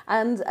 whatever.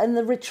 And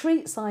the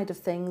retreat side of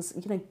things,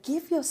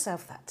 give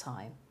yourself that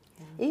time.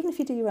 Yeah. Even if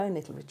you do your own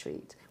little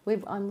retreat.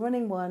 I'm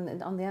running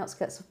one on the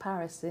outskirts of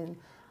Paris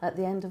at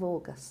the end of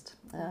August,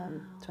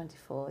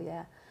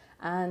 24,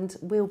 And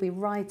we'll be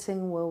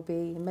writing, we'll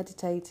be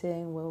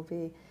meditating, we'll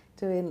be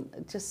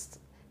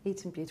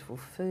eating beautiful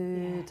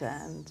food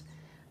and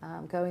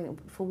going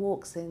for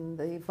walks in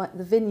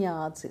the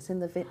vineyards. It's in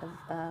the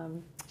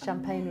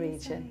Champagne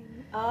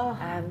region.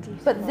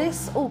 But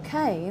this all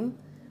came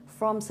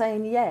from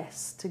saying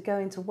yes to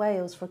going to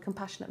Wales for a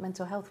Compassionate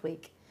Mental Health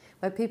Week,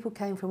 where people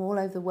came from all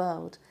over the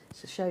world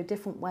to show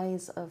different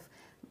ways of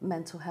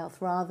mental health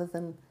rather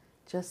than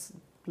just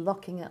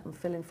locking up and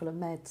filling full of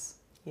meds.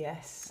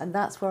 Yes. And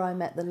that's where I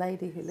met the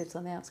lady who lives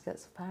on the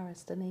outskirts of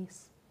Paris,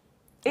 Denise.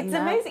 It's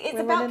amazing. It's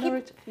about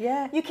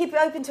you keep it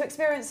open to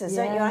experiences,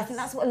 don't you? And I think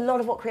that's a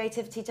lot of what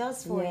creativity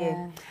does for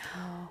you.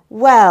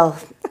 Well,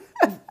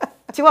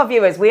 to our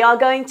viewers, we are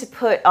going to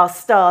put our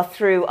star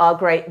through our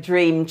Great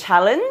Dream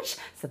Challenge.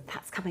 So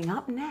that's coming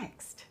up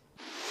next.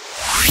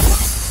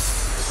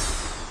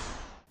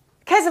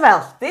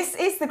 Kezzabelle, this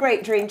is the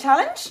Great Dream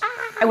Challenge,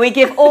 and we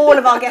give all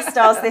of our guest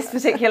stars this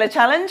particular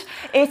challenge.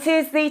 It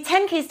is the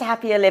 10 Keys to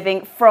Happier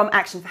Living from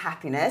Action for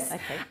Happiness.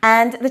 Okay.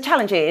 And the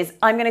challenge is,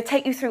 I'm going to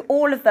take you through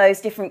all of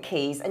those different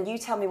keys, and you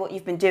tell me what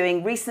you've been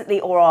doing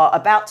recently or are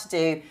about to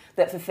do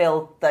that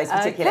fulfill those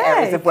particular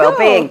areas of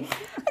well-being.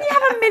 And you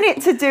have a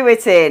minute to do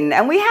it in,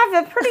 and we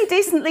have a pretty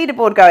decent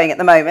leaderboard going at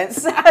the moment.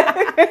 So.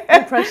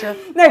 No pressure.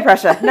 No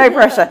pressure, no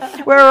pressure.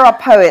 Where are our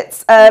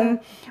poets?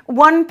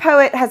 One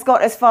poet has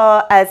got as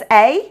far as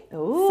A,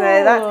 Ooh.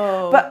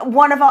 but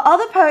one of our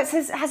other poets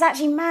has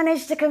actually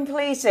managed to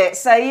complete it.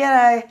 So, you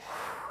know,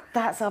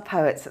 that's our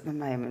poets at the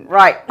moment.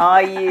 Right,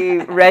 are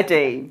you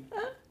ready?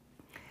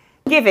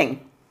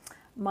 Giving.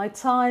 My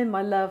time,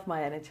 my love,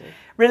 my energy.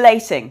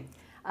 Relating.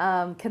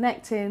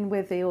 Connecting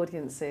with the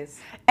audiences.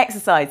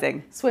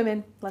 Exercising.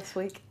 Swimming last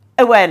week.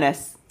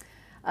 Awareness.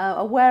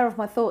 Aware of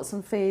my thoughts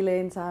and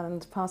feelings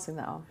and passing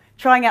that on.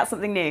 Trying out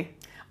something new.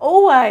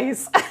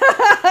 Always.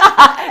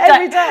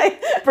 Every day.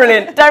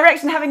 Brilliant.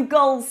 Direction, having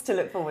goals to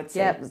look forward to.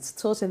 Yeah,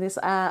 sorting this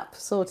app,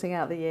 sorting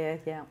out the year,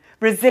 yeah.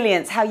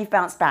 Resilience, how you've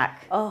bounced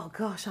back. Oh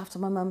gosh, after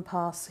my mum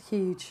passed,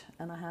 huge,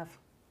 and I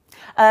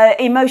have.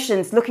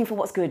 Emotions, looking for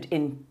what's good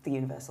in the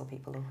universal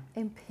people.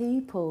 In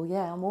people,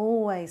 yeah, I'm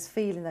always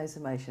feeling those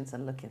emotions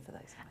and looking for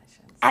those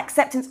emotions.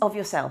 Acceptance of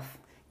yourself.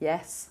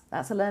 Yes,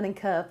 that's a learning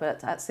curve,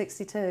 but at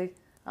 62,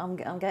 I'm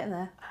getting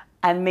there.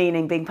 And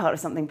meaning, being part of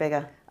something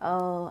bigger.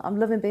 Oh, I'm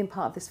loving being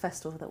part of this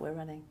festival that we're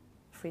running,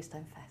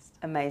 Freestone Fest.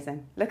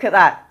 Amazing. Look at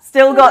that.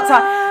 Still got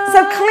time.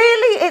 So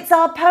clearly it's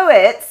our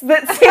poets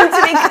that seem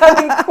to be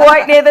coming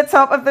quite near the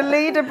top of the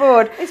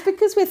leaderboard. It's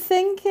because we're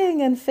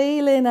thinking and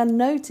feeling and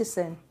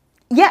noticing.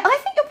 Yeah, I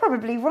think you're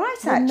probably right,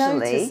 We're actually.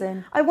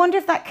 noticing. I wonder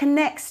if that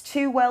connects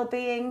to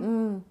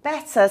well-being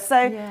better.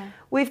 So Yeah.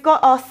 we've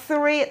got our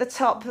 3 at the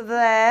top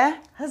there.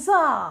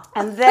 Huzzah!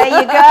 And there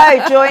you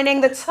go,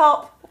 joining the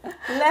top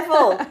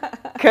level.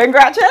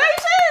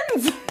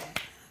 Congratulations!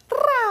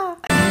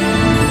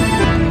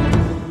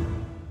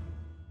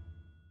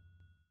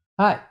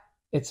 Hi,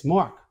 it's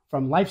Mark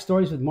from Life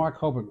Stories with Mark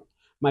Hoberman.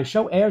 My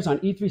show airs on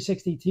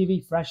E360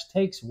 TV Fresh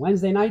Takes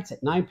Wednesday nights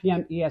at 9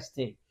 p.m.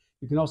 EST.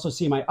 You can also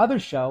see my other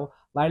show,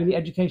 Lighting the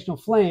Educational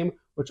Flame,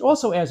 which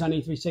also airs on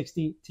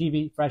E360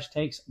 TV Fresh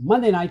Takes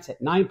Monday nights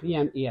at 9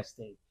 p.m.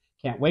 EST.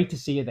 Can't wait to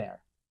see you there.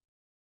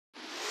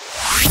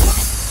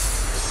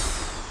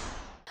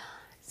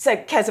 So,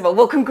 Kezzabelle,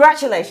 well,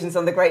 congratulations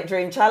on the Great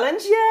Dream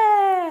Challenge.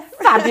 Yeah!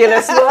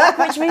 Fabulous work,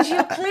 which means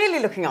you're clearly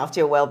looking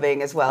after your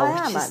well-being as well. I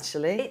which am, is-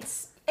 actually.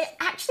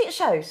 It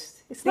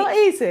shows. It's not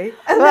easy.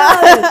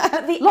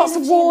 But the Lots of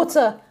energy-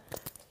 water.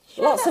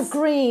 Yeah, Lots of that's-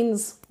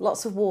 greens.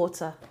 Lots of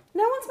water.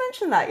 No one's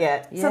mentioned that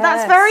yet. So Yes.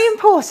 that's very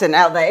important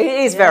out there.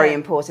 It is very Yeah.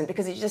 important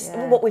because it's just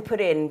Yeah. what we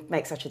put in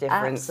makes such a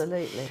difference.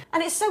 Absolutely.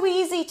 And it's so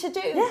easy to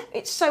do. Yeah.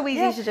 It's so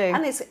easy Yeah, to do.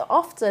 and it's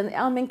often,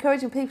 I'm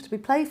encouraging people to be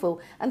playful,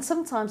 and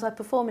sometimes I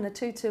perform in a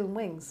tutu and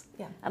wings,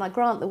 Yeah. and I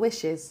grant the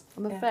wishes.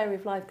 I'm a Yeah. fairy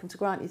of life, come to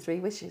grant you 3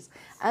 wishes.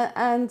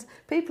 And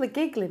people are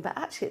giggling, but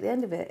actually at the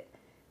end of it,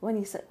 when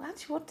you say, well,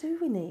 actually, what do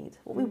we need?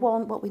 What we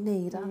want, what we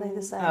need, are they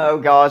the same? Oh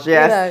gosh,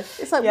 yes. You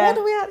know, it's like, Yeah. what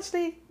do we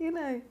actually, you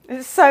know?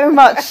 There's so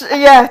much,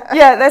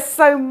 yeah, there's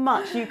so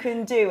much you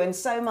can do and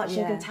so much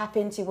you Yeah. can tap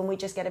into when we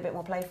just get a bit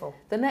more playful.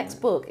 The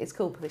next book is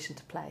called Permission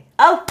to Play.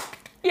 Oh,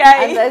 yay!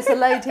 And there's a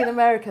lady in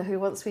America who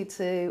wants me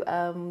to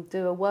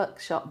do a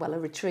workshop, well, a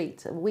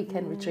retreat, a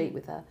weekend retreat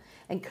with her,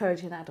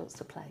 encouraging adults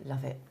to play.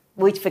 Love it.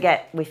 We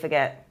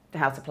forget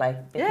how to play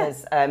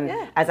because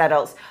Yeah. as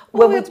adults,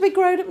 Well, when we we, have to be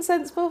grown up and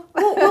sensible.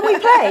 when we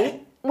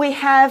play, we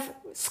have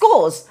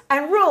scores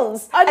and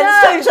rules I know,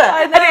 and structure.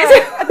 I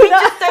know. And we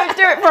just don't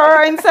do it for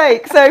our own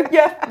sake. So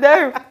yeah,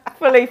 no,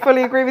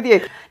 fully agree with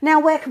you. Now,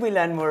 where can we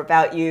learn more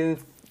about you?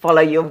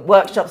 Follow your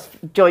workshops,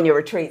 join your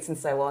retreats and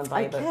so on,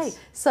 buy your Okay, books.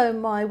 so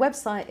my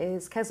website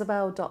is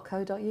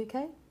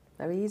kezzabelle.co.uk,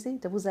 very easy,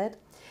 double Z.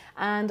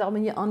 And I'm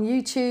on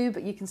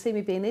YouTube, you can see me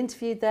being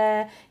interviewed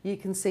there, you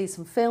can see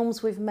some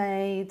films we've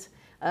made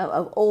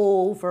of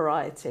all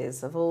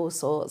varieties, of all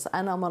sorts,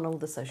 and I'm on all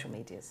the social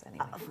medias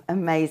anyway.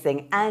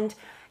 Amazing. And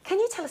can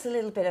you tell us a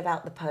little bit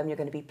about the poem you're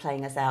going to be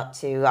playing us out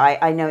to?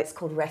 I know it's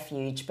called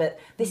Refuge, but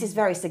this is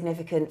very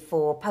significant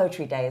for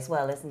Poetry Day as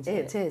well, isn't it?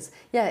 It is.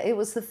 Yeah, it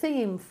was the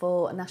theme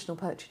for National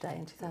Poetry Day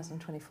in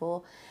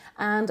 2024.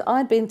 And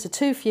I'd been to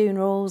 2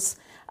 funerals.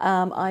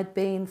 I'd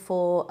been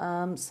for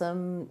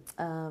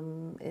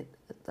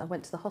I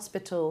went to the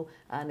hospital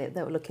and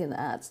they were looking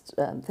at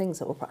things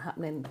that were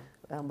happening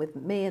with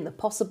me and the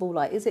possible,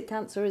 like, is it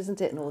cancer,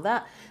 isn't it, and all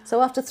that.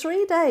 So after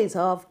 3 days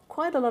of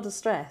quite a lot of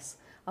stress,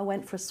 I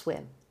went for a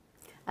swim.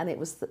 And it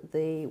was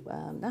the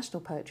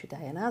National Poetry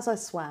Day. And as I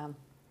swam,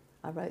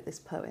 I wrote this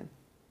poem.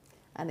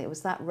 And it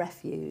was that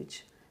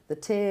refuge, the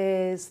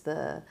tears,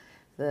 the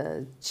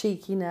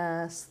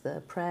cheekiness,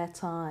 the prayer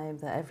time,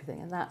 the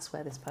everything. And that's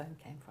where this poem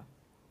came from.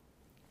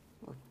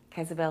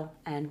 Kezzabelle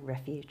and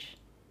Refuge.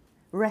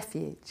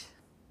 Refuge.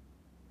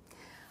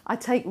 I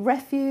take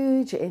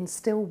refuge in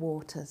still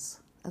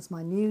waters as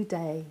my new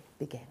day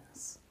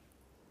begins.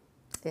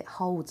 It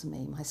holds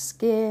me, my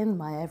skin,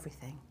 my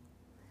everything.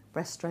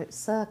 Breaststroke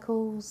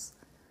circles,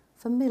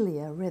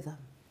 familiar rhythm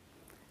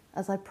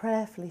as I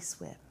prayerfully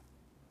swim.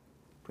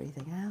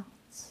 Breathing out,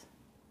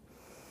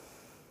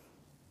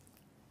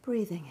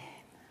 breathing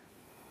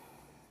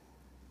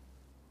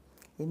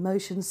in.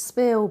 Emotions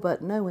spill,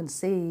 but no one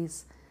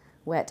sees.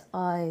 Wet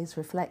eyes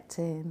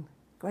reflecting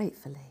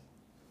gratefully.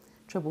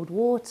 Troubled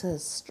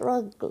waters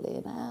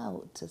struggling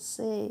out to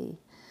sea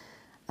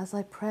as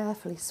I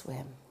prayerfully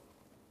swim.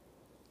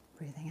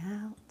 Breathing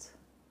out,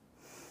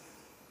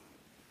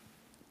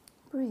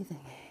 breathing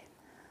in.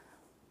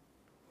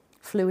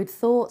 Fluid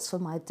thoughts for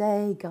my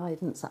day,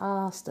 guidance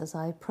asked as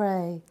I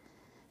pray.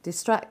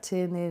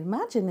 Distracting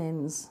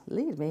imaginings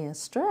lead me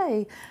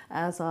astray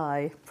as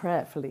I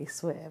prayerfully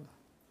swim.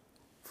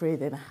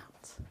 Breathing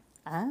out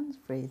and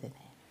breathing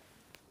in.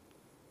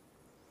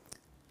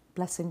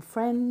 Blessing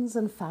friends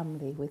and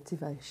family with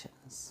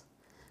devotions.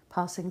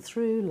 Passing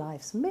through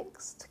life's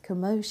mixed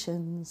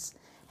commotions.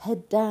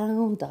 Head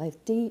down, dive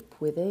deep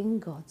within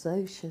God's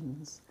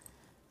oceans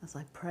as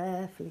I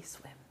prayerfully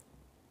swim.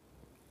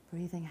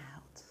 Breathing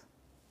out.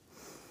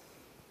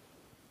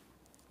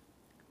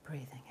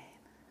 Breathing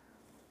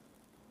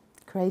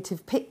in.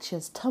 Creative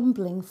pictures,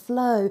 tumbling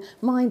flow,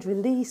 mind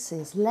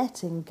releases,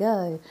 letting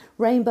go.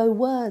 Rainbow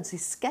words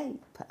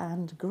escape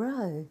and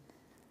grow.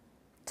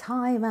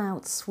 Time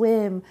out,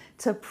 swim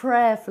to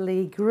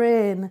prayerfully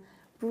grin.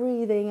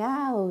 Breathing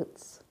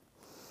out.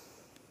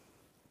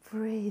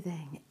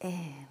 Breathing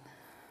in.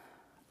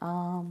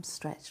 Arms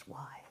stretched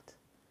wide,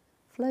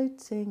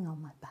 floating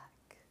on my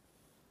back.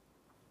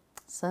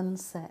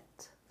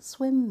 Sunset,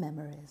 swim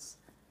memories,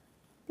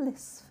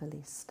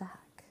 blissfully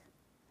stack.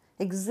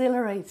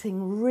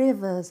 Exhilarating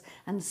rivers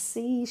and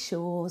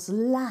seashores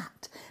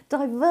lapped,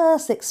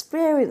 diverse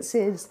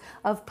experiences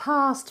of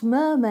past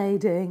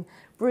mermaiding,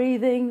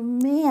 breathing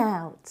me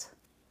out.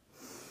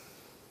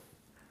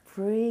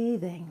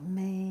 Breathing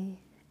me